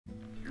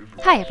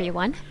Hi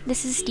everyone,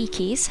 this is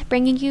DKeys,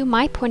 bringing you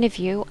my point of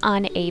view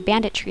on a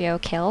Bandit trio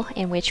kill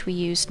in which we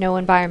use no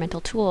environmental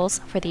tools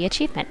for the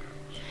achievement.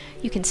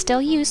 You can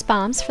still use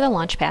bombs for the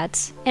launch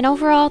pads, and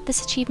overall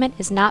this achievement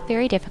is not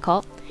very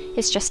difficult.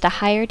 It's just a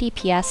higher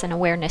DPS and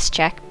awareness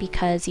check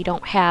because you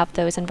don't have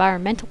those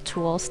environmental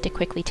tools to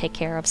quickly take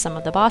care of some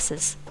of the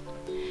bosses.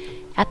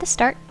 At the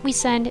start, we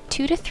send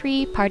 2 to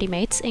 3 party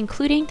mates,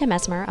 including the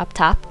Mesmer up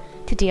top,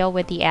 to deal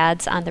with the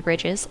ads on the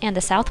bridges and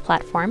the south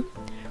platform,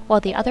 while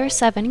the other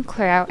 7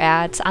 clear out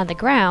ads on the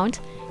ground,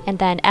 and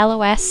then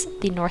LOS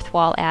the north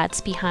wall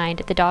ads behind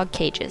the dog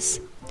cages.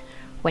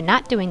 When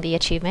not doing the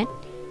achievement,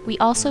 we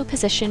also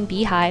position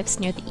beehives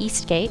near the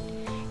east gate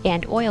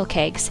and oil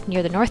kegs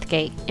near the north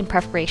gate in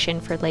preparation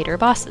for later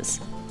bosses.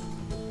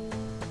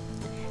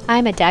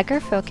 I'm a dagger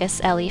focus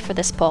Ellie for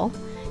this pull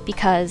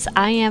because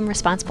I am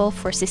responsible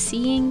for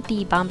CCing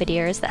the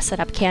bombardiers that set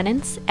up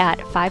cannons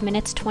at 5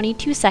 minutes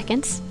 22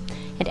 seconds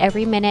and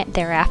every minute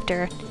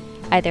thereafter,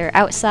 either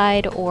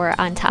outside or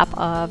on top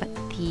of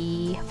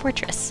the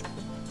fortress.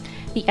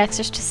 The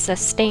extra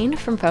sustain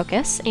from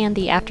focus and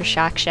the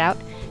aftershock shout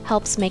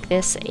helps make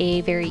this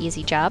a very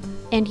easy job,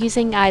 and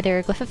using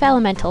either Glyph of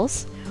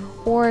Elementals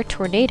or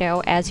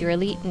Tornado as your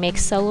elite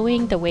makes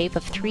soloing the wave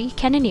of 3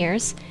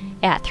 cannoneers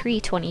at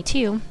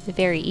 3:22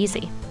 very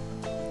easy.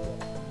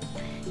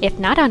 If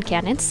not on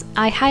cannons,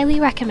 I highly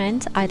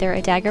recommend either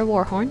a Dagger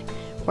Warhorn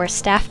or a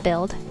staff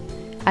build,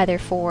 either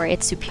for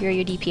its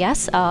superior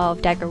DPS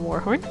of Dagger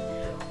Warhorn,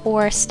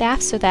 or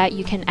staff so that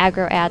you can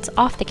aggro ads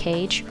off the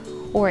cage,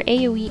 or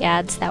AoE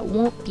ads that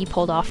won't be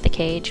pulled off the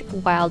cage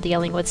while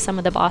dealing with some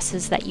of the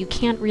bosses that you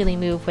can't really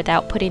move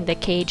without putting the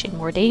cage in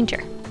more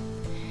danger.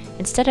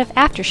 Instead of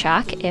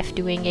Aftershock, if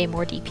doing a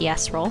more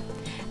DPS role,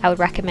 I would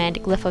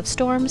recommend Glyph of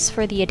Storms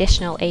for the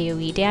additional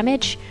AoE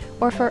damage,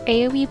 or for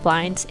AoE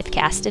blinds if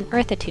cast in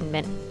Earth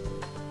Attunement.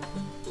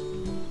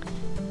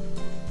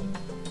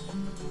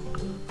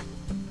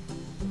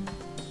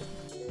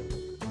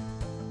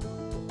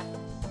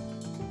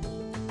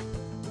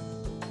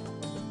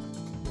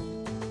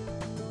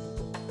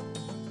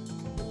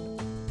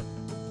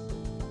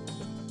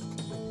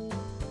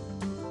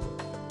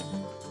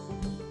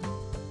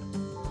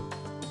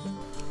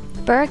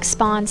 Berg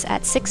spawns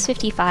at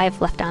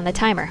 6:55 left on the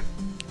timer.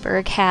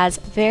 Berg has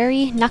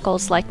very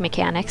Knuckles-like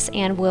mechanics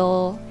and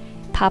will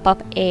pop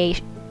up a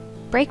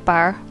break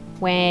bar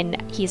when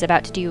he's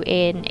about to do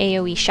an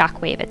AoE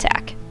shockwave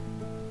attack.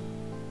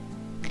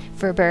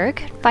 For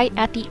Berg, fight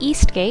at the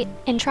east gate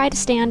and try to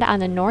stand on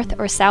the north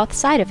or south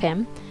side of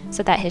him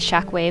so that his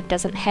shockwave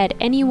doesn't head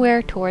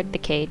anywhere toward the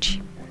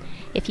cage.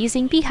 If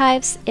using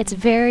beehives, it's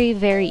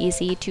very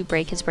easy to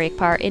break his break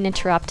bar and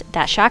interrupt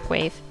that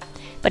shockwave,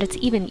 but it's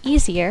even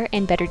easier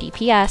and better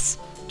DPS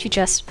to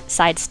just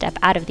sidestep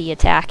out of the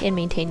attack and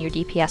maintain your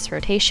DPS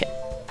rotation.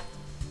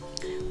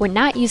 When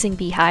not using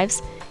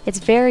beehives, it's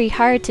very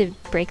hard to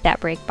break that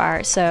break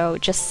bar, so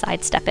just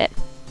sidestep it.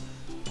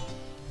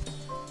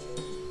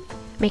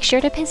 Make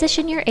sure to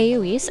position your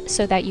AoEs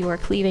so that you are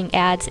cleaving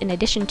ads in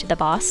addition to the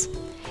boss,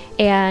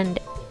 and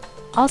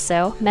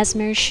also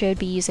Mesmers should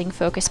be using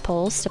focus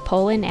pulls to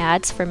pull in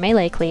ads for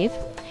melee cleave,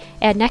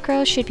 and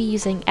Necros should be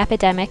using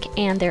Epidemic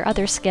and their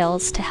other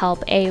skills to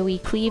help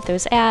AoE cleave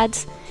those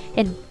ads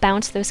and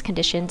bounce those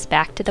conditions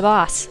back to the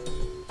boss.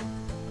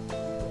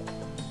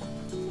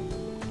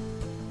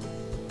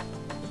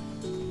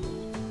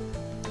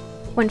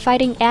 When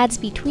fighting ads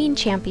between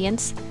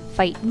champions,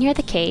 fight near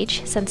the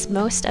cage since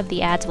most of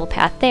the ads will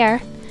path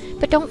there,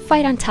 but don't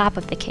fight on top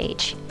of the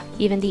cage.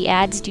 Even the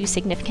ads do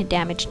significant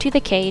damage to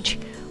the cage,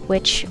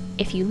 which,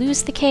 if you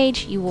lose the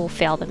cage, you will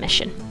fail the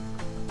mission.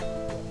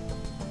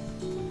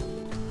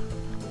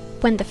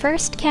 When the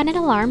first cannon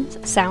alarm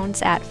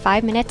sounds at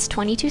 5 minutes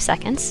 22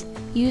 seconds,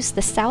 use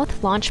the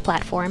south launch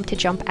platform to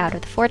jump out of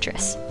the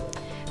fortress.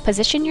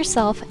 Position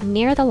yourself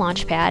near the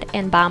launch pad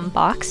and bomb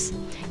box,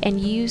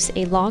 and use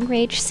a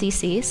long-range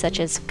CC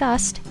such as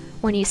Gust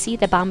when you see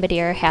the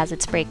bombardier has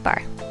its break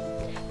bar.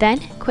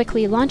 Then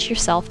quickly launch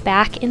yourself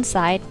back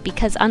inside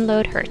because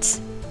unload hurts.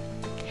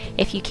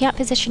 If you can't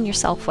position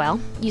yourself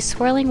well, use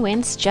Swirling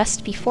Winds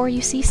just before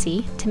you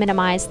CC to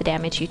minimize the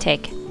damage you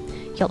take.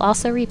 You'll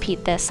also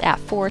repeat this at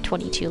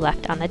 4:22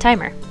 left on the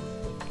timer.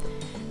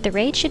 The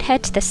raid should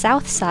head to the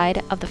south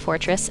side of the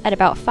fortress at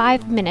about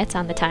 5 minutes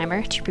on the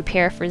timer to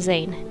prepare for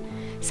Zane.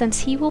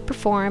 Since he will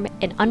perform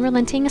an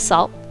unrelenting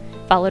assault,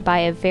 followed by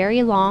a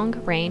very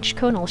long-range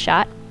conal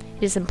shot,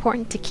 it is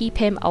important to keep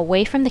him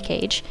away from the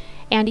cage,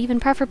 and even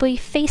preferably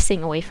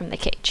facing away from the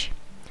cage.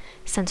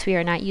 Since we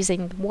are not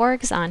using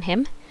wargs on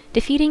him,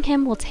 defeating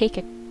him will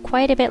take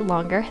quite a bit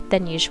longer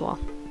than usual.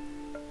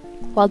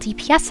 While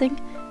DPSing,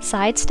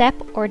 sidestep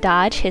or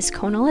dodge his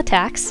conal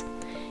attacks,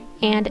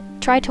 and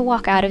try to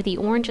walk out of the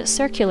orange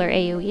circular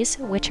AoEs,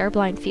 which are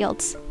blind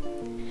fields.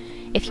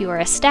 If you are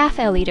a staff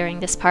Ellie during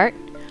this part,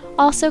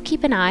 also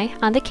keep an eye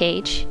on the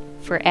cage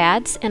for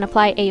ads and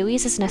apply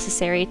AoEs as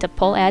necessary to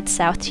pull ads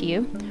south to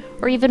you,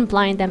 or even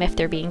blind them if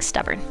they're being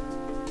stubborn.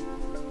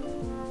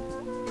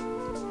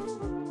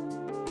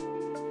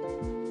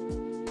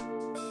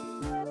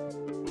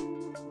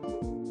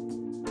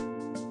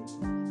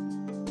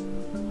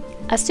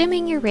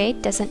 Assuming your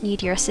raid doesn't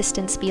need your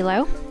assistance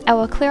below, I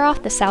will clear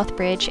off the south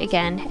bridge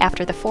again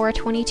after the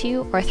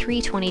 422 or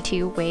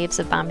 322 waves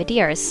of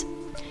bombardiers.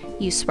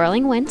 Use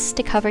swirling winds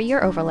to cover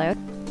your overload,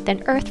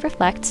 then earth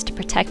reflects to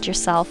protect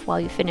yourself while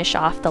you finish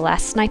off the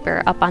last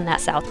sniper up on that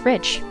south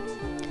bridge.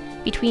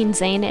 Between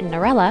Zane and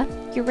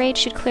Norella, your raid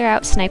should clear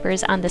out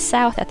snipers on the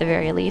south at the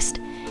very least,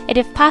 and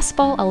if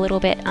possible a little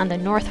bit on the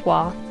north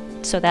wall,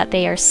 so that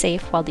they are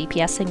safe while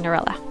DPSing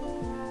Norella.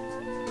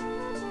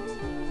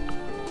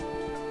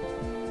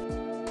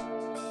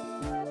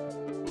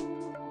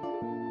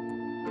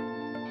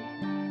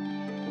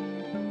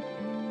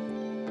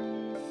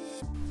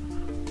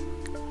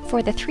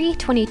 For the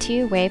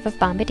 322 wave of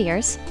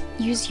bombardiers,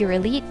 use your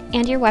elite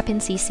and your weapon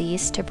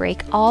CCs to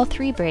break all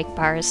 3 break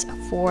bars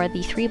for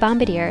the 3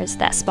 bombardiers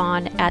that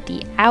spawn at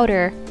the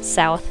outer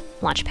south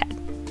launchpad.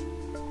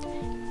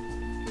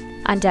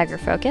 On Dagger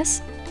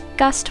Focus,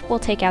 Gust will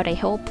take out a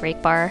whole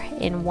break bar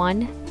in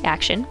one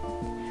action,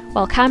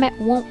 while Comet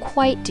won't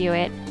quite do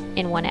it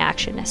in one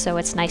action, so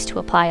it's nice to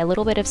apply a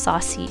little bit of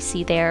sauce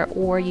CC there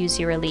or use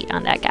your elite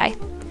on that guy.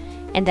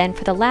 And then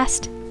for the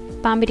last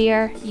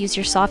Bombardier, use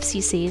your soft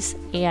CCs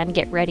and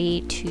get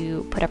ready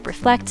to put up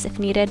reflects if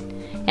needed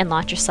and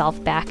launch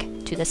yourself back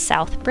to the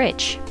south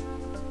bridge.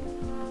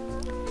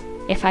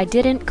 If I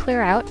didn't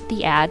clear out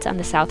the adds on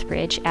the south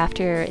bridge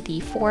after the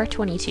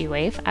 422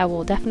 wave, I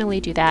will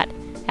definitely do that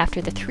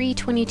after the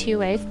 322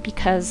 wave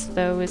because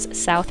those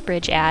south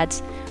bridge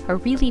adds are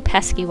really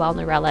pesky while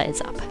Norella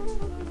is up.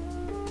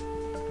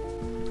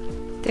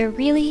 There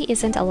really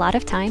isn't a lot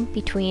of time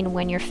between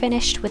when you're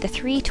finished with the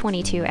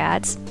 322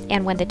 adds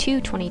and when the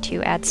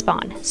 222 adds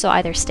spawn, so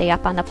either stay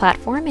up on the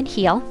platform and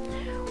heal,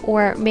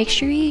 or make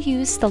sure you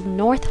use the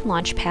north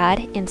launch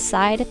pad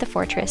inside the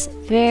fortress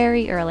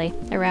very early,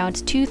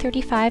 around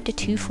 235 to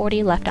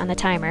 240 left on the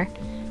timer,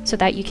 so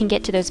that you can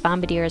get to those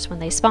bombardiers when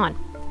they spawn.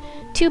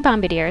 2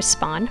 bombardiers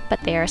spawn, but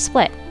they are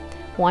split,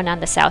 one on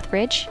the south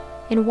bridge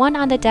and one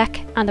on the deck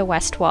on the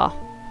west wall.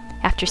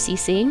 After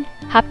CCing,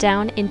 hop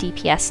down and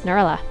DPS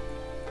Norella.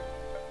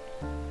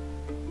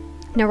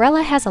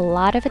 Norella has a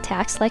lot of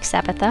attacks like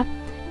Sabbatha,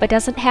 but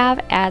doesn't have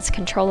as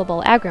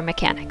controllable aggro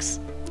mechanics.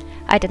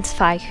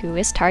 Identify who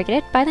is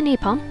targeted by the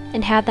napalm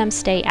and have them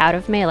stay out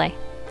of melee.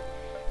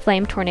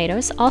 Flame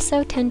tornadoes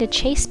also tend to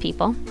chase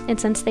people, and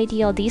since they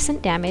deal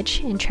decent damage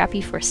and trap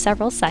you for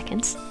several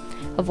seconds,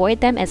 avoid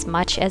them as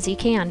much as you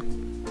can.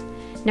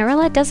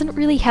 Norella doesn't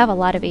really have a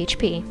lot of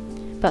HP,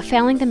 but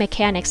failing the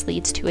mechanics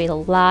leads to a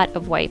lot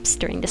of wipes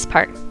during this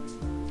part.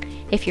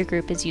 If your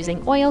group is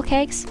using oil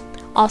kegs,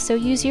 also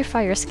use your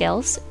fire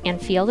skills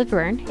and Field of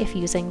Burn if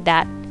using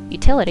that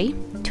utility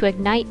to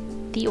ignite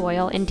the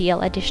oil and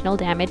deal additional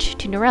damage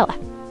to Norella.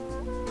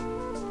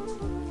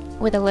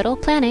 With a little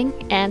planning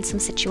and some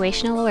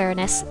situational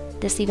awareness,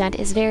 this event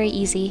is very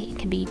easy and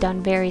can be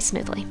done very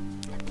smoothly.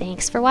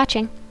 Thanks for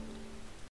watching!